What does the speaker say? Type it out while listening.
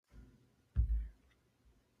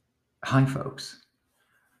Hi, folks.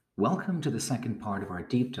 Welcome to the second part of our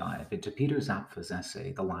deep dive into Peter Zapffe's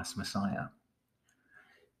essay, The Last Messiah.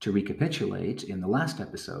 To recapitulate, in the last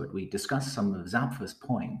episode, we discussed some of Zapffe's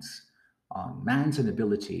points on man's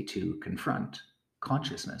inability to confront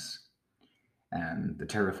consciousness and the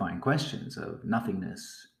terrifying questions of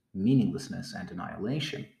nothingness, meaninglessness, and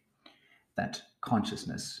annihilation that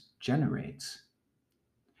consciousness generates.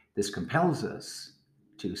 This compels us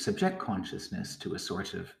to subject consciousness to a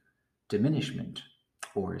sort of diminishment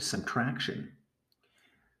or subtraction.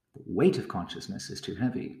 The weight of consciousness is too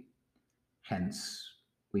heavy. Hence,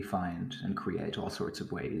 we find and create all sorts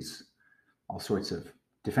of ways, all sorts of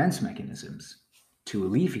defense mechanisms to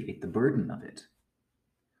alleviate the burden of it.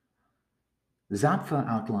 Zapffe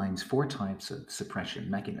outlines 4 types of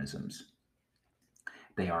suppression mechanisms.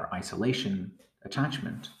 They are isolation,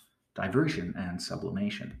 attachment, diversion, and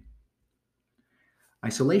sublimation.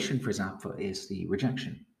 Isolation for Zapffe is the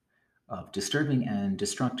rejection of disturbing and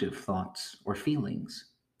destructive thoughts or feelings.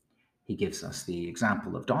 He gives us the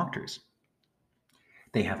example of doctors.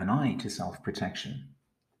 They have an eye to self-protection.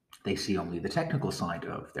 They see only the technical side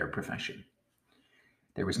of their profession.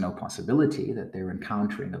 There is no possibility that their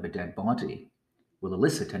encountering of a dead body will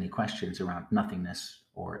elicit any questions around nothingness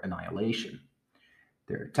or annihilation.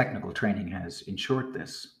 Their technical training has ensured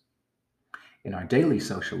this. In our daily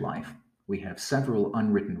social life, we have several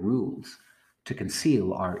unwritten rules to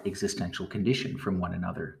conceal our existential condition from one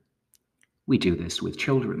another. We do this with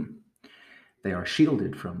children. They are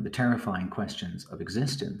shielded from the terrifying questions of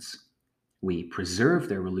existence. We preserve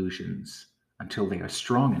their illusions until they are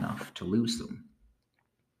strong enough to lose them.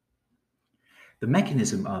 The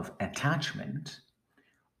mechanism of attachment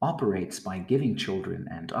operates by giving children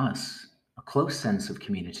and us a close sense of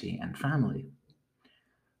community and family.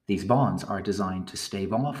 These bonds are designed to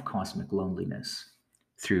stave off cosmic loneliness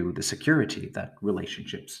through the security that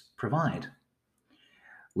relationships provide.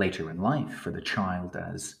 Later in life, for the child,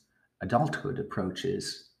 as adulthood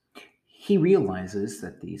approaches, he realizes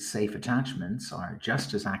that these safe attachments are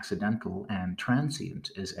just as accidental and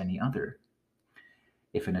transient as any other.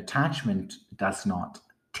 If an attachment does not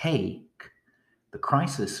take, the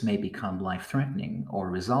crisis may become life-threatening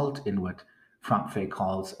or result in what Zapffe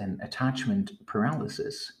calls an attachment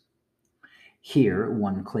paralysis. Here,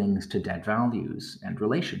 one clings to dead values and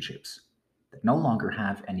relationships that no longer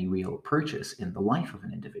have any real purchase in the life of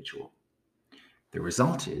an individual. The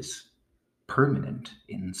result is permanent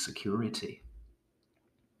insecurity.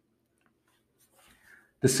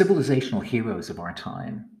 The civilizational heroes of our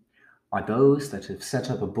time are those that have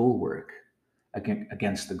set up a bulwark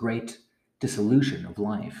against the great disillusion of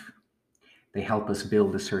life. They help us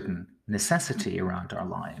build a certain necessity around our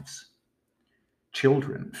lives.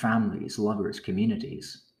 Children, families, lovers,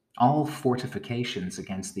 communities, all fortifications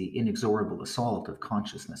against the inexorable assault of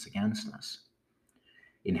consciousness against us.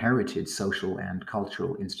 Inherited social and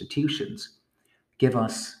cultural institutions give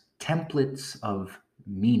us templates of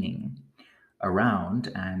meaning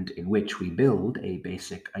around and in which we build a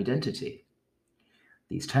basic identity.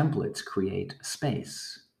 These templates create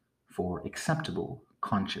space for acceptable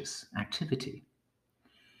conscious activity,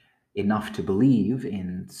 enough to believe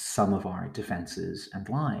in some of our defenses and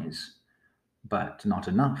lies, but not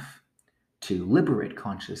enough to liberate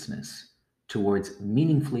consciousness towards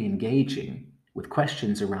meaningfully engaging with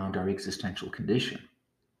questions around our existential condition.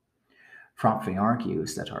 Zapffe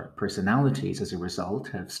argues that our personalities, as a result,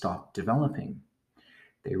 have stopped developing.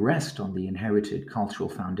 They rest on the inherited cultural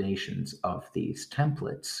foundations of these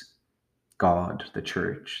templates: God, the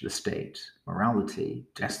church, the state, morality,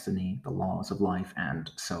 destiny, the laws of life, and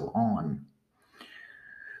so on.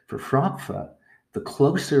 For Zapffe, the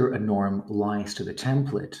closer a norm lies to the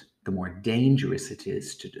template, the more dangerous it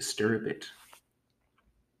is to disturb it.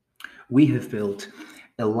 We have built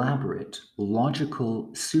elaborate, logical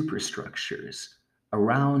superstructures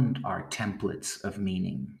around our templates of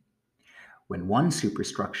meaning. When one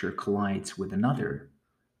superstructure collides with another,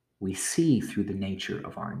 we see through the nature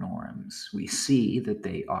of our norms. We see that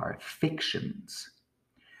they are fictions.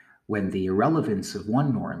 When the irrelevance of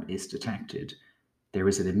one norm is detected, there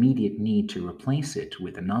is an immediate need to replace it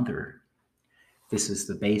with another. This is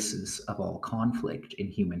the basis of all conflict in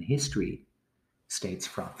human history, states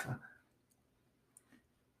Zapffe.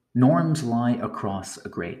 Norms lie across a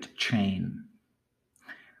great chain,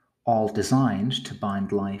 all designed to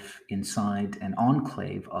bind life inside an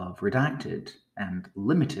enclave of redacted and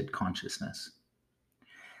limited consciousness.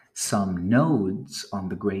 Some nodes on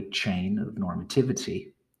the great chain of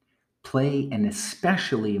normativity play an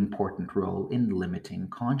especially important role in limiting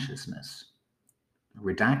consciousness,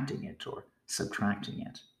 redacting it or subtracting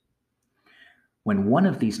it. When one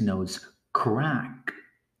of these nodes crack,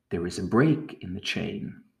 There is a break in the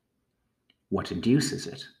chain. What induces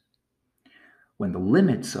it? When the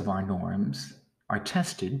limits of our norms are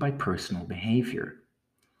tested by personal behavior,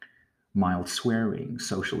 mild swearing,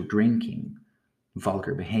 social drinking,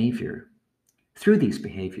 vulgar behavior. Through these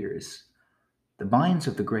behaviors, the binds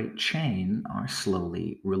of the great chain are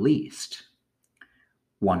slowly released.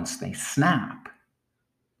 Once they snap,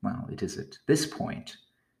 well, it is at this point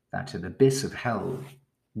that an abyss of hell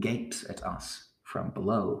gapes at us from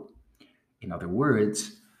below. In other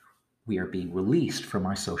words, we are being released from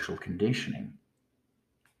our social conditioning.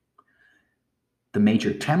 The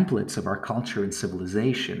major templates of our culture and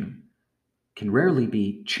civilization can rarely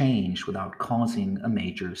be changed without causing a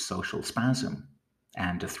major social spasm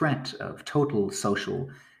and a threat of total social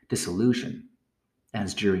dissolution,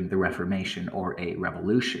 as during the Reformation or a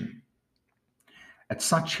revolution. At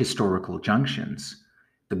such historical junctions,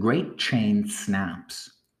 the great chain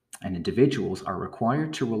snaps, and individuals are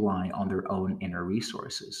required to rely on their own inner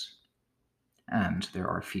resources. And there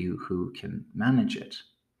are few who can manage it.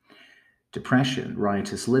 Depression,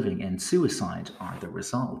 riotous living, and suicide are the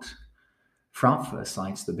result. Zapffe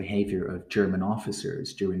cites the behavior of German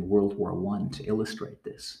officers during World War I to illustrate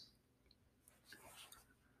this.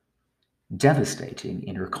 Devastating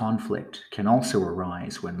inner conflict can also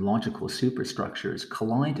arise when logical superstructures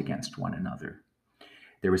collide against one another.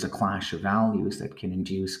 There is a clash of values that can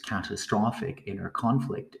induce catastrophic inner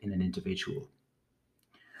conflict in an individual.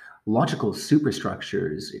 Logical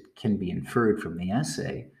superstructures, it can be inferred from the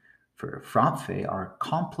essay, for Zapffe are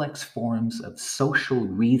complex forms of social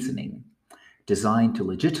reasoning designed to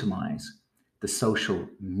legitimize the social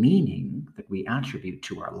meaning that we attribute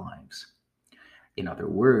to our lives. In other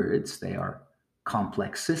words, they are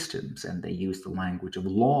complex systems, and they use the language of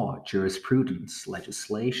law, jurisprudence,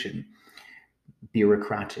 legislation,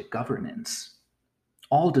 bureaucratic governance,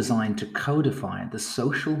 all designed to codify the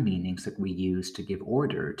social meanings that we use to give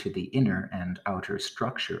order to the inner and outer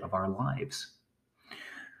structure of our lives.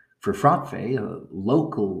 For Zapffe,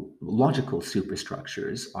 logical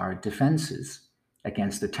superstructures are defenses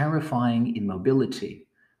against the terrifying immobility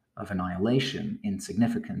of annihilation,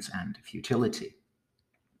 insignificance, and futility.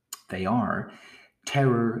 They are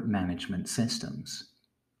terror management systems.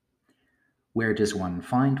 Where does one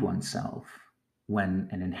find oneself when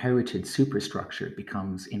an inherited superstructure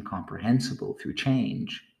becomes incomprehensible through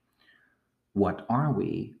change? What are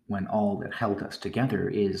we when all that held us together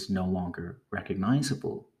is no longer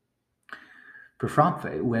recognizable? For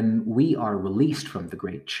Zapffe, when we are released from the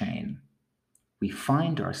great chain, we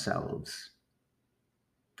find ourselves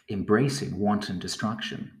embracing wanton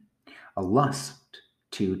destruction, a lust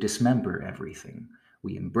to dismember everything.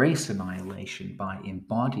 We embrace annihilation by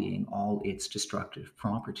embodying all its destructive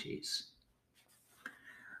properties.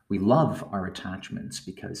 We love our attachments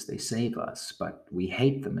because they save us, but we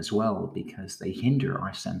hate them as well because they hinder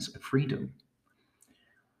our sense of freedom.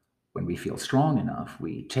 When we feel strong enough,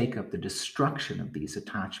 we take up the destruction of these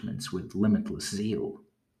attachments with limitless zeal.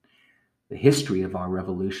 The history of our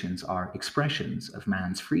revolutions are expressions of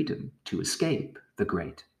man's freedom to escape the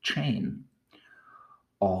great chain.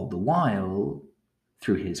 All the while,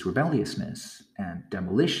 through his rebelliousness and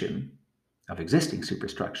demolition of existing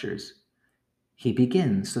superstructures, he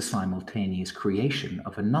begins the simultaneous creation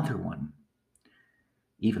of another one.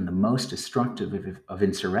 Even the most destructive of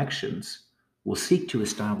insurrections will seek to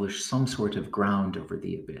establish some sort of ground over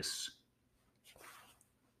the abyss.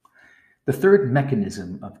 The third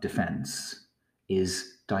mechanism of defense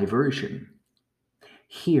is diversion.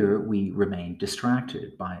 Here we remain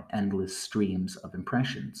distracted by endless streams of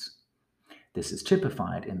impressions. This is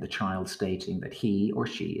typified in the child stating that he or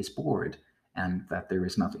she is bored and that there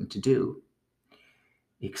is nothing to do.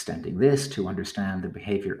 Extending this to understand the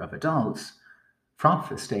behavior of adults,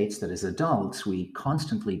 Zapffe states that as adults we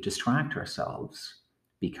constantly distract ourselves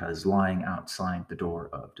because lying outside the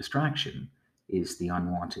door of distraction is the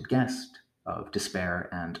unwanted guest of despair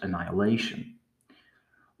and annihilation.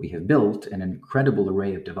 We have built an incredible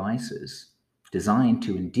array of devices designed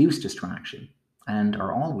to induce distraction and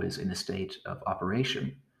are always in a state of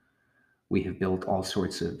operation. We have built all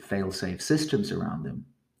sorts of fail-safe systems around them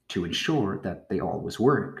to ensure that they always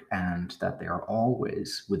work and that they are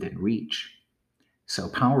always within reach. So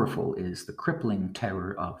powerful is the crippling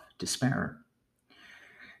terror of despair.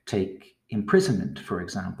 Take imprisonment, for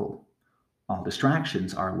example. All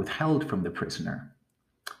distractions are withheld from the prisoner.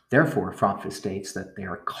 Therefore, Zapffe states that they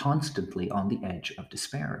are constantly on the edge of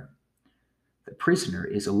despair. The prisoner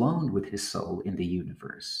is alone with his soul in the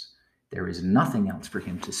universe. There is nothing else for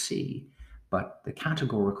him to see but the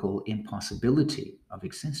categorical impossibility of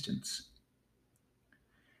existence.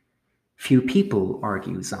 Few people,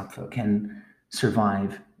 argues Zapffe, can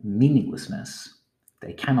survive meaninglessness.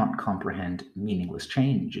 They cannot comprehend meaningless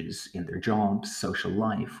changes in their jobs, social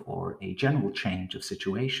life, or a general change of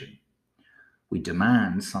situation. We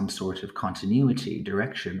demand some sort of continuity,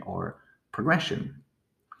 direction, or progression.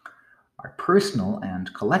 Our personal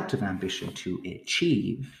and collective ambition to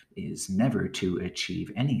achieve is never to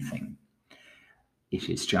achieve anything. It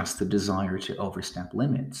is just the desire to overstep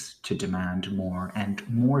limits, to demand more and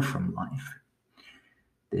more from life.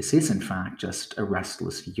 This is, in fact, just a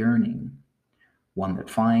restless yearning, one that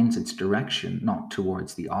finds its direction not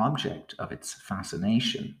towards the object of its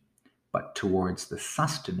fascination, but towards the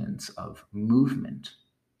sustenance of movement,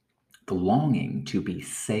 the longing to be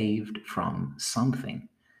saved from something.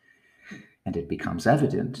 And it becomes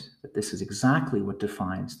evident that this is exactly what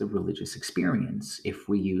defines the religious experience if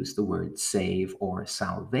we use the word save or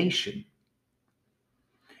salvation.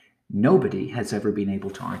 Nobody has ever been able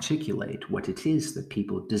to articulate what it is that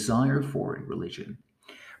people desire for in religion,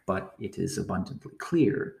 but it is abundantly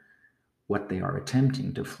clear what they are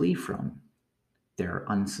attempting to flee from: their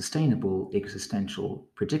unsustainable existential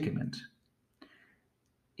predicament.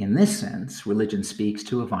 In this sense, religion speaks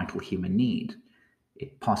to a vital human need.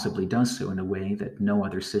 It possibly does so in a way that no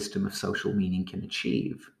other system of social meaning can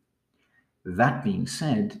achieve. That being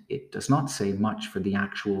said, it does not say much for the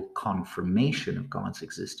actual confirmation of God's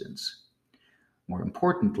existence. More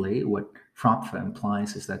importantly, what Zapffe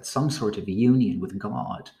implies is that some sort of union with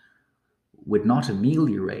God would not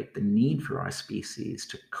ameliorate the need for our species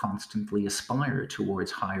to constantly aspire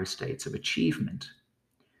towards higher states of achievement.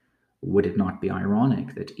 Would it not be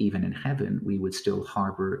ironic that even in heaven we would still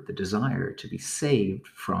harbor the desire to be saved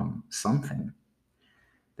from something?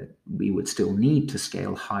 That we would still need to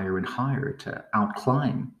scale higher and higher to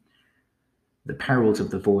outclimb the perils of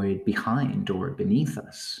the void behind or beneath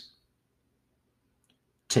us.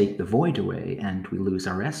 Take the void away and we lose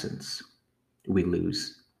our essence. We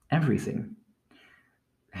lose everything.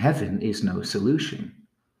 Heaven is no solution.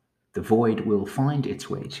 The void will find its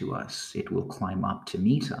way to us. It will climb up to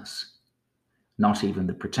meet us. Not even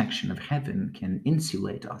the protection of heaven can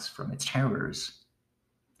insulate us from its terrors.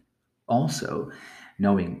 Also,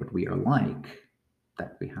 knowing what we are like,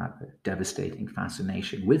 that we have a devastating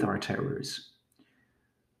fascination with our terrors,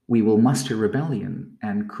 we will muster rebellion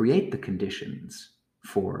and create the conditions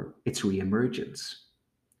for its reemergence,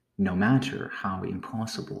 no matter how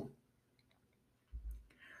impossible.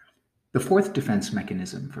 The fourth defense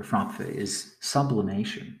mechanism for Zapffe is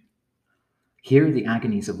sublimation. Here, the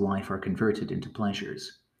agonies of life are converted into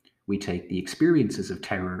pleasures. We take the experiences of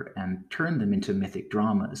terror and turn them into mythic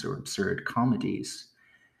dramas or absurd comedies.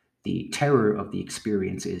 The terror of the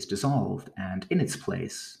experience is dissolved, and in its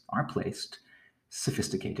place are placed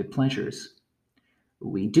sophisticated pleasures.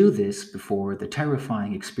 We do this before the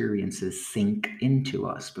terrifying experiences sink into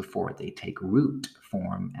us, before they take root,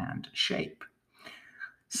 form, and shape.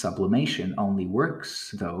 Sublimation only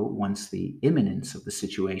works, though, once the imminence of the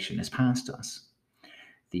situation is past us.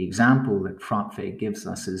 The example that Zapffe gives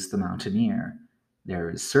us is the mountaineer. There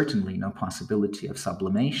is certainly no possibility of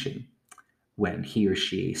sublimation when he or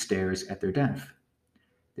she stares at their death.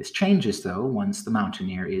 This changes, though, once the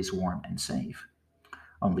mountaineer is warm and safe.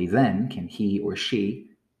 Only then can he or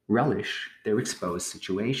she relish their exposed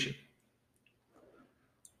situation.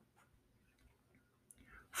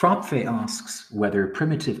 Zapffe asks whether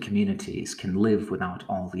primitive communities can live without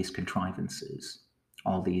all these contrivances,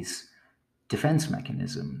 all these defense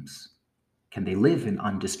mechanisms. Can they live in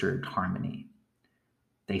undisturbed harmony?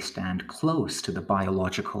 They stand close to the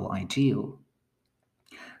biological ideal.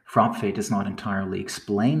 Zapffe does not entirely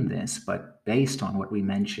explain this, but based on what we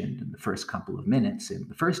mentioned in the first couple of minutes in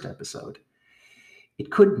the first episode, it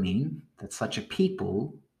could mean that such a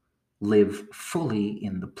people live fully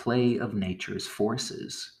in the play of nature's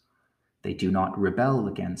forces. They do not rebel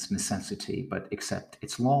against necessity, but accept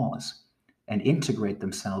its laws and integrate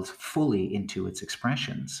themselves fully into its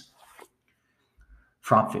expressions.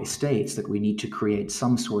 Zapffe states that we need to create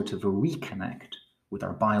some sort of a reconnect with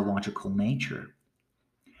our biological nature.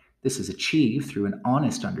 This is achieved through an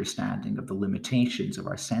honest understanding of the limitations of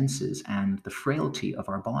our senses and the frailty of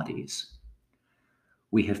our bodies.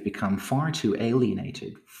 We have become far too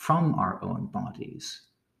alienated from our own bodies,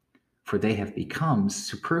 for they have become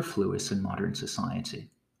superfluous in modern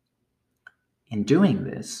society. In doing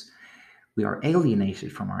this, we are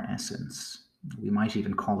alienated from our essence. We might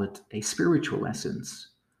even call it a spiritual essence,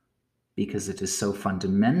 because it is so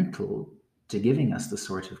fundamental to giving us the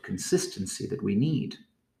sort of consistency that we need.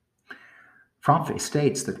 Zapffe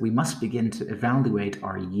states that we must begin to evaluate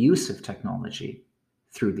our use of technology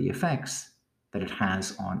through the effects that it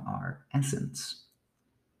has on our essence.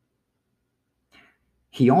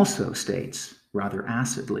 He also states rather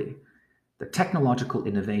acidly, that technological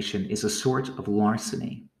innovation is a sort of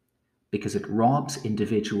larceny because it robs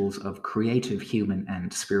individuals of creative human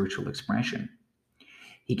and spiritual expression.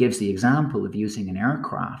 He gives the example of using an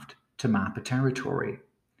aircraft to map a territory.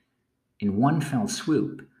 In one fell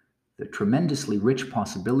swoop, the tremendously rich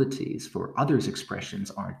possibilities for others'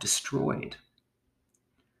 expressions are destroyed.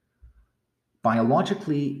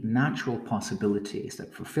 Biologically natural possibilities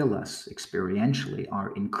that fulfill us experientially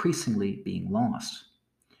are increasingly being lost.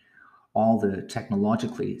 All the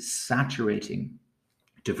technologically saturating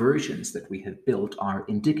diversions that we have built are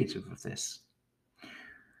indicative of this.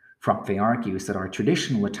 Zapffe argues that our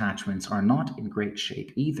traditional attachments are not in great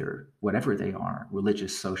shape either, whatever they are,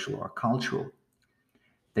 religious, social, or cultural.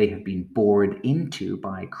 They have been bored into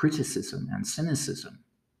by criticism and cynicism.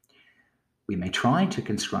 We may try to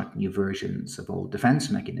construct new versions of old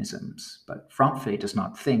defense mechanisms, but Zapffe does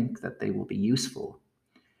not think that they will be useful.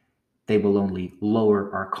 They will only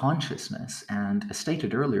lower our consciousness and, as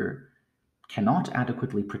stated earlier, cannot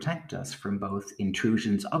adequately protect us from both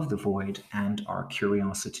intrusions of the void and our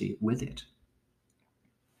curiosity with it.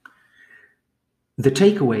 The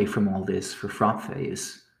takeaway from all this for Zapffe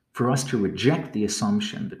is for us to reject the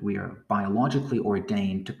assumption that we are biologically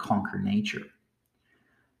ordained to conquer nature.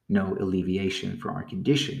 No alleviation for our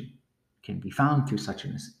condition can be found through such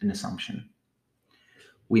an assumption.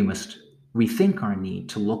 We must rethink our need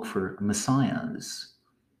to look for messiahs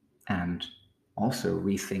and also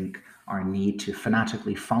rethink our need to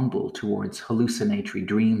fanatically fumble towards hallucinatory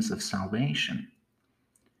dreams of salvation.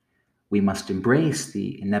 We must embrace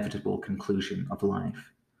the inevitable conclusion of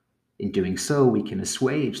life. In doing so, we can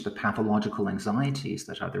assuage the pathological anxieties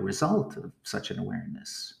that are the result of such an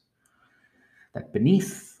awareness. That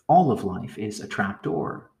beneath all of life is a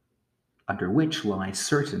trapdoor, under which lies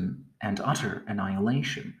certain and utter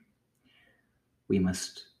annihilation. We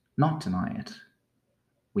must not deny it.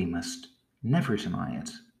 We must never deny it.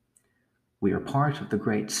 We are part of the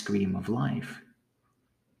great stream of life.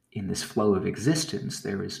 In this flow of existence,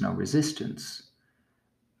 there is no resistance,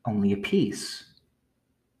 only a peace,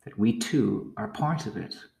 that we too are part of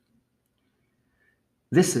it.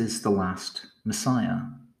 This is the last Messiah,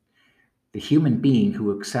 the human being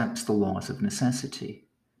who accepts the laws of necessity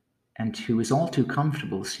and who is all too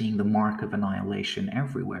comfortable seeing the mark of annihilation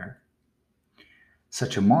everywhere.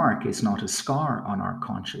 Such a mark is not a scar on our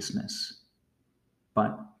consciousness,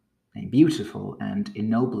 but a beautiful and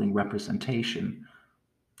ennobling representation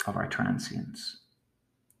of our transience.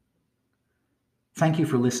 Thank you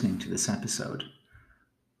for listening to this episode.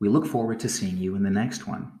 We look forward to seeing you in the next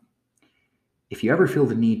one. If you ever feel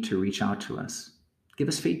the need to reach out to us, give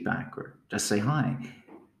us feedback or just say hi,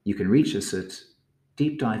 you can reach us at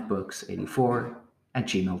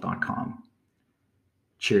deepdivebooks84@gmail.com.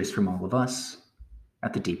 Cheers from all of us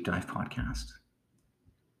at the Deep Dive Podcast.